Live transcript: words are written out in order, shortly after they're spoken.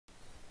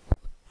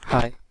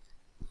Hi,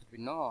 we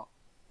know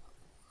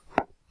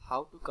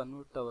how to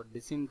convert our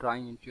design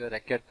drawing into a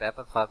required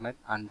paper format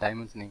and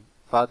dimensioning.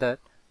 For that,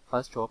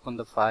 first open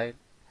the file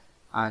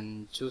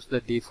and choose the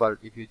default.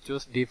 If you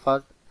choose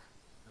default,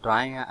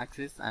 drawing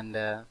axis and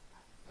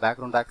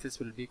background axis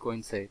will be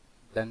coincide.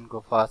 Then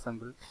go for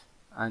assemble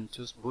and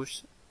choose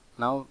bush.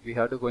 Now we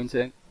have to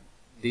coincide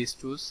these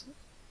two.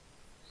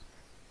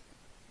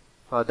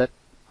 For that,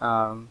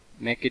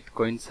 make it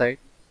coincide.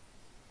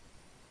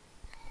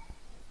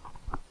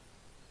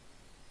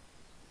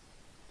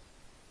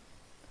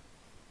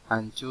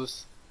 And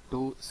choose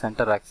two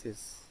center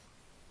axes,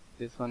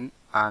 this one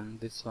and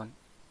this one.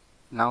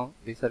 Now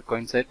these are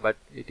coincide, but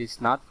it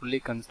is not fully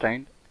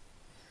constrained.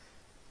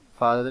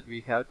 For that we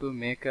have to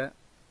make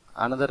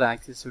another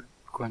axis should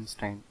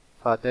constrain.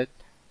 For that,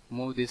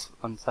 move this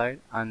one side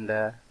and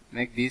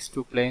make these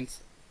two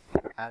planes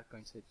are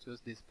coincide.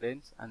 Choose these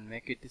planes and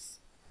make it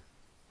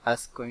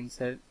as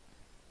coincide.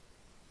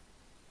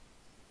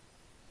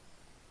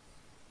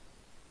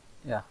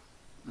 Yeah,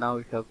 now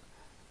we have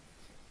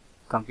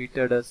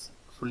completed as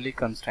fully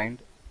constrained.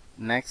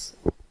 Next,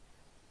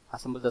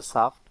 assemble the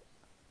shaft,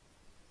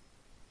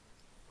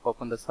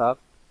 open the shaft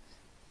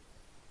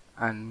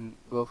and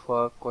go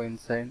for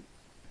coincident,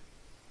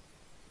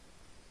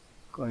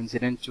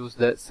 choose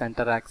the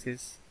center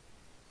axis.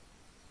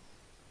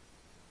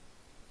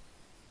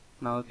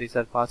 Now these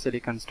are partially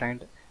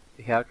constrained.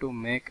 We have to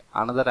make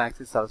another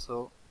axis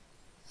also,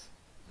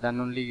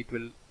 then only it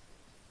will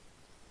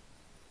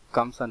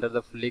comes under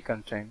the fully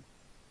constrained.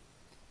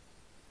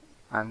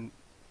 And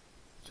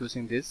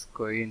choosing this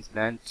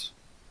coincident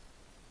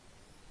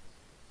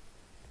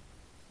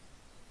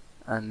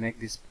and make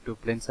these two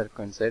planes are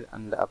coincide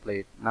and apply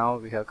it. Now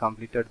we have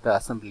completed the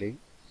assembly.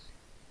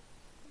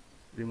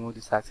 Remove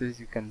this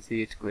axis, you can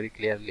see it very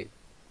clearly.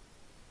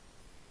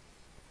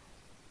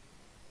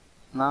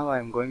 Now I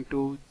am going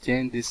to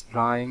change this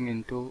drawing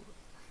into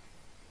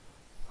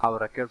our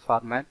required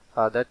format.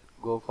 For that,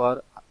 go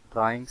for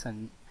drawings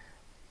and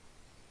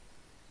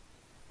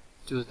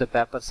choose the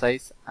paper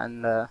size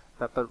and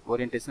paper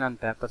orientation and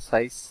paper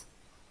size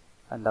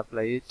and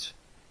apply it.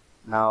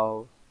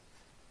 Now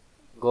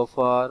go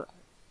for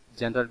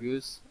general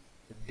views,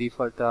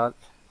 default all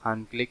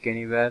and click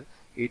anywhere.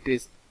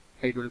 It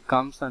will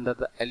comes under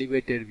the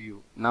elevated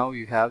view. Now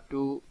you have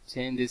to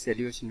change this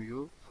elevation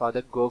view. For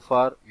that, go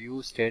for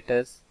view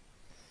status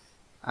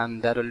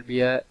and there will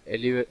be a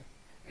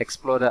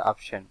explorer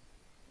option.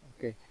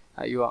 Okay,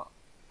 you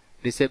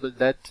disable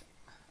that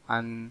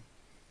and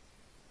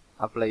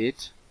apply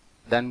it.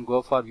 Then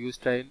go for view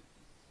style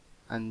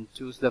and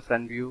choose the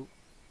front view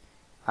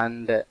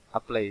and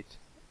apply it.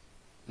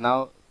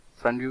 Now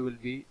front view will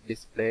be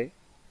display.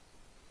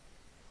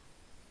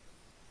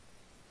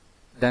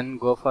 Then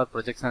go for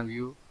projection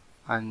view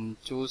and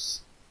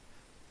choose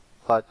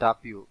for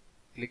top view.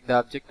 Click the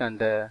object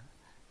and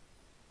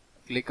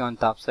click on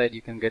top side,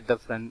 you can get the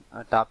front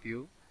top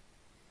view,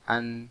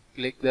 and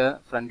click the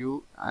front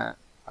view,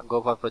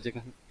 go for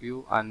projection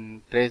view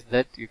and trace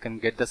that, you can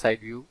get the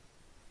side view.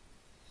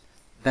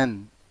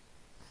 Then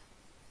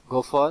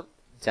go for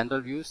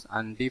general views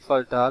and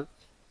default all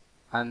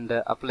and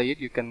apply it.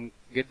 You can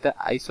get the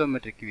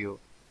isometric view.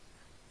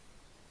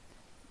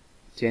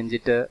 Change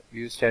it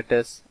view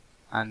status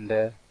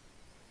and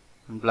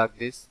unblock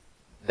this.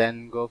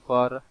 Then go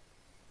for,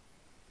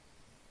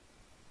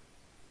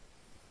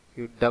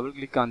 you double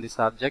click on this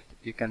object,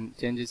 you can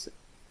change this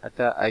at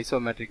the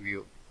isometric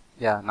view.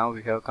 Yeah, now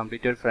we have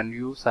completed front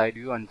view, side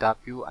view and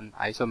top view and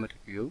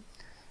isometric view.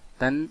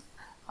 Then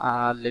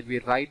let me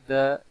write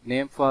the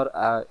name for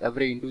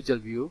every individual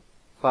view.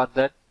 For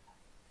that,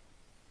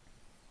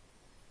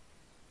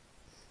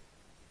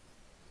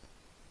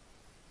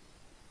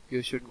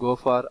 you should go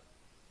for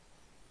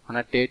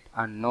annotate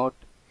and note.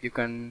 You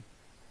can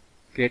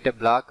create a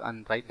block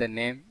and write the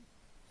name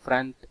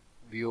front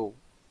view,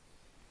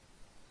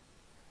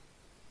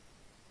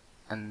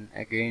 and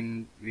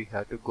again we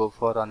have to go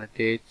for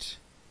annotate.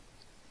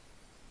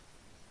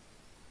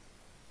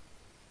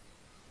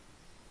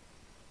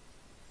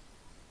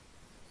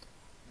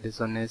 This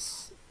one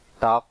is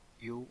top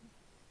view,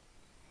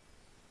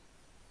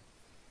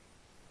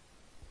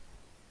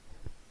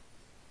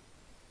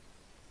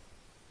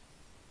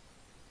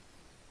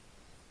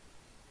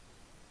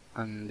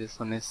 and this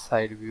one is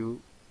side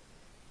view.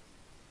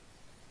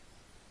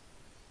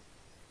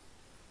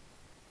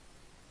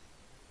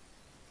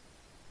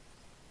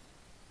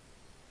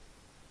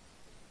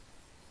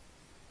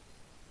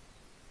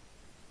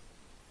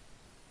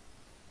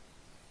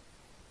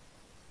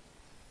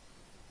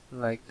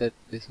 Like that,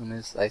 this one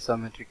is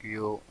isometric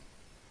view.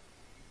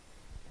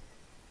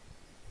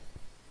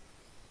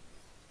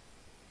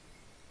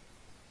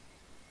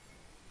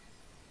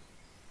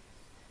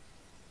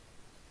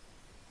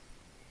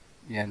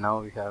 Yeah,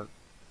 now we have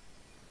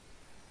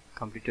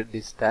completed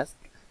this task,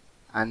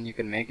 and you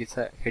can make it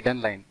a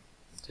hidden line.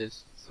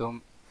 Just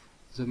zoom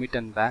it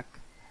and back,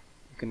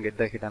 you can get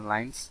the hidden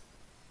lines.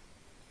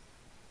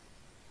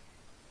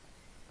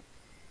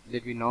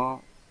 Did we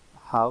know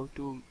how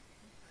to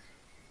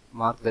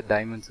mark the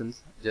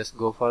dimensions. Just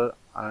go for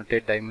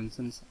annotate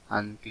dimensions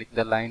and click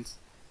the lines.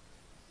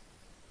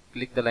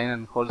 Click the line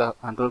and hold the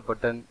control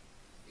button.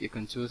 You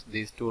can choose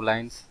these two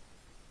lines.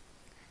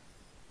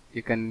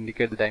 You can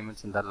indicate the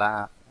dimension.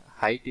 The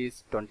height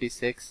is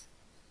 26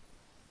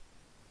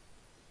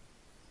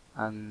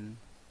 and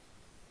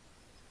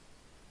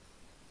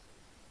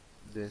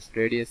this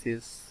radius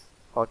is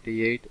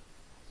 48.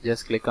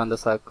 Just click on the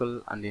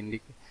circle and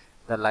indicate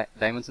the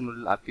dimension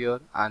will appear,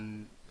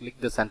 and click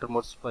the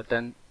centermost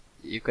button.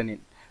 You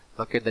can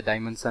locate the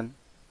dimension.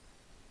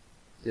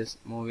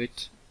 Just move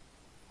it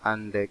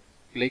and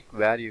click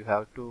where you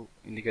have to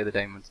indicate the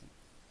dimension.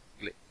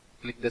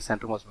 Click the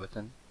centermost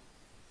button.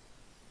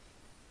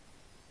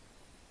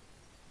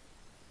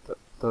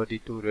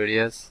 32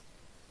 radius.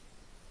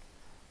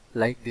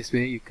 Like this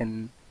way you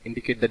can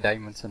indicate the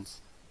dimensions.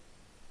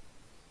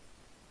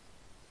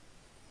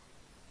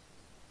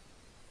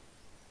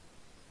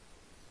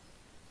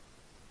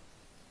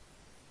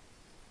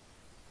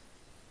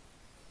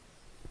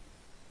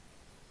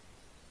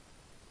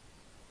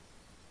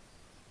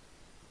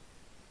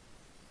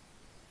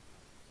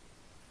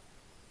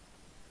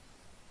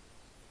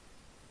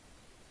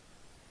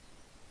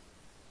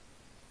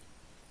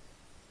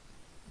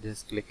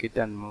 Just click it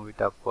and move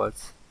it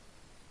upwards.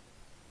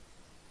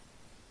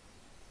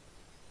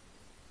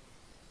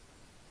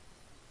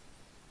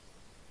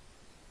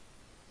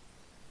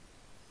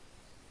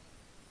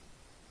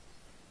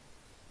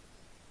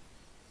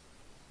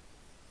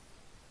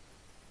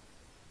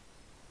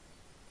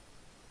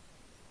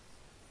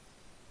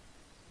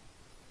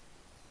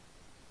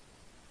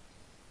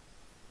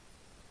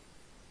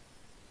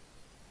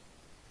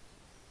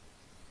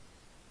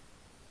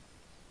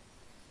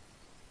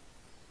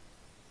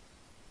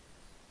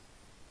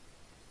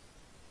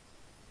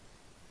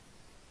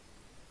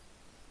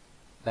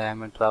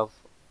 Diameter of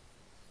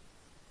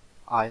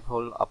eye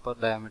hole upper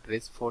diameter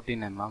is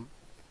 14 mm.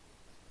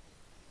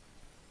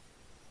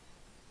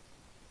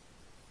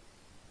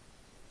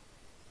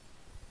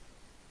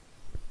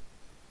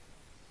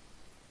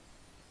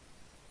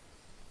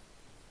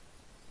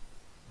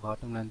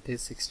 Bottom length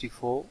is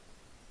 64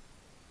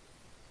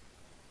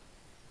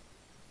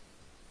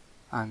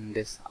 and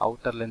this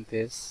outer length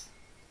is,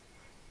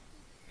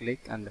 click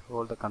and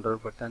hold the control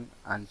button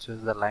and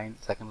choose the line,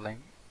 second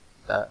line.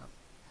 The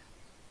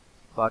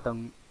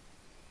bottom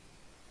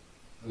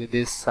width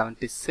is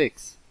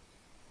 76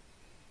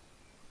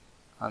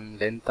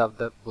 and length of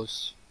the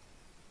bush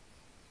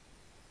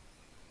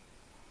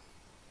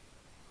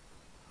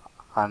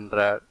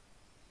 100.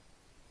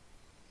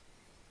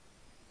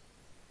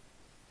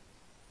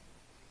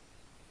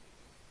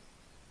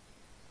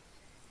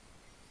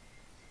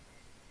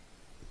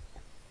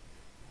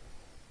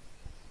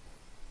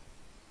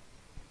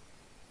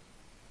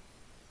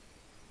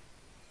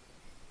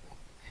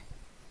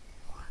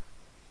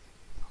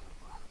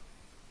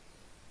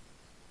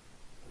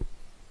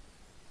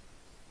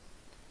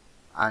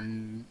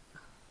 And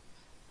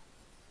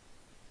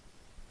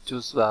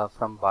choose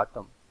from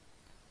bottom,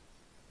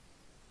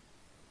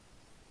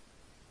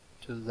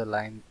 choose the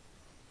line,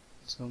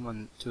 zoom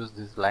and choose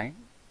this line.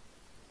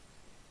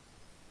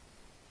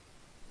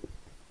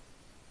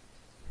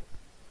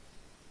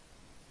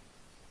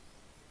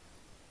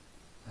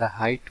 The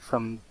height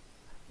from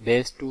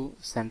base to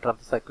center of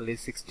the circle is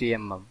 60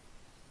 mm,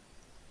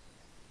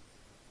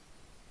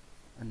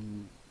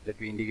 and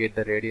let me indicate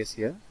the radius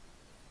here.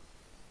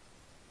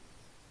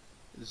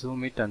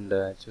 Zoom it and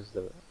choose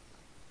the,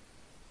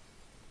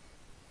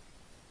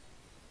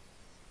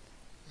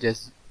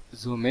 just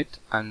zoom it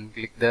and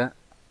click the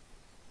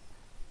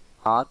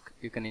arc.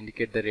 You can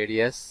indicate the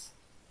radius.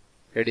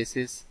 Radius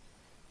is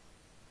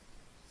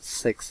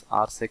 6,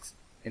 R6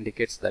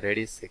 indicates the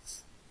radius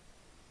 6.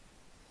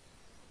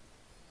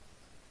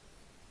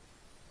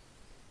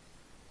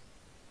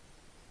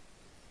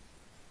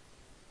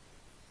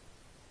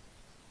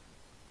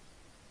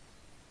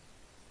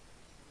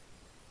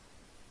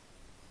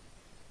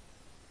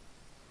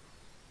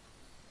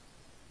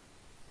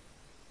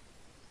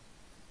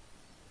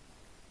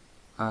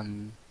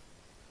 And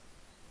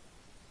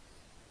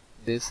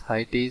this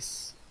height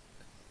is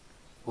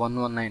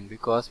 119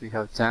 because we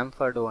have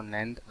chamfered one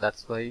end,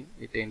 that's why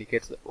it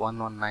indicates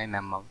 119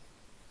 mm.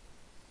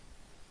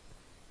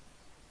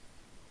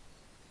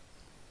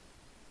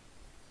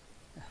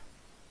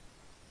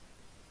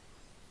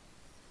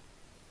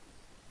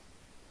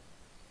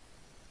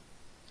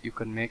 You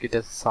can make it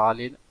a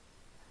solid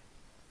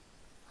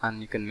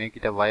and you can make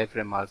it a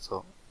wireframe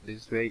also.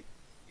 This way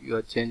you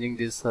are changing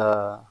this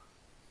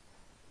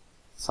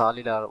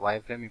solid or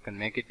wireframe, you can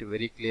make it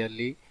very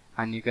clearly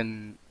and you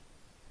can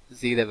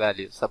see the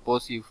value.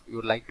 Suppose if you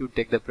would like to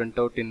take the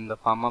printout in the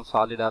form of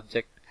solid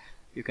object,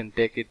 you can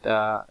take it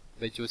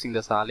by choosing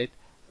the solid,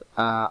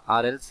 or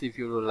else if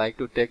you would like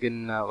to take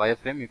in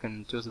wireframe, you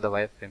can choose the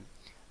wireframe.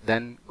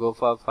 Then go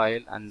for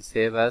file and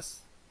save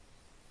as,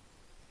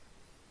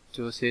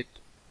 choose it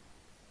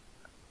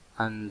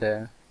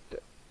and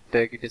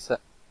take it as a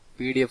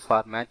PDF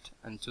format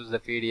and choose the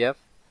PDF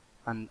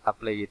and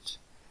apply it.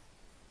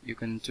 You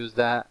can choose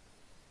the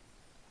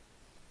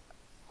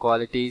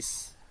qualities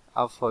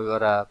of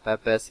your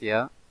papers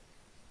here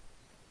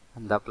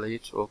and apply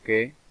it.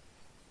 Okay.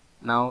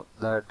 Now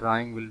the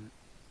drawing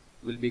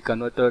will be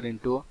converted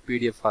into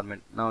PDF format.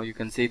 Now you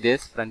can see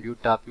this front view,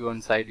 top view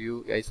and side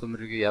view,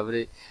 isometric view,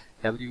 every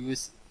view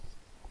is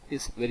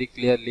very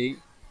clearly.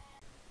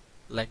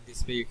 Like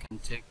this way you can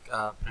check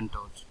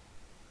printout.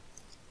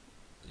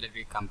 Let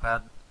me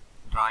compare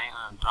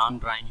drawn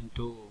drawing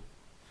into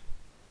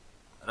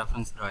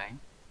reference drawing.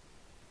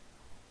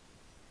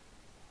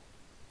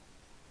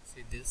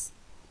 See this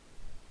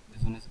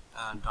one is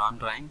drawn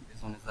drawing,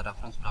 this one is the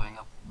reference drawing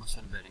of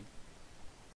booster bearing.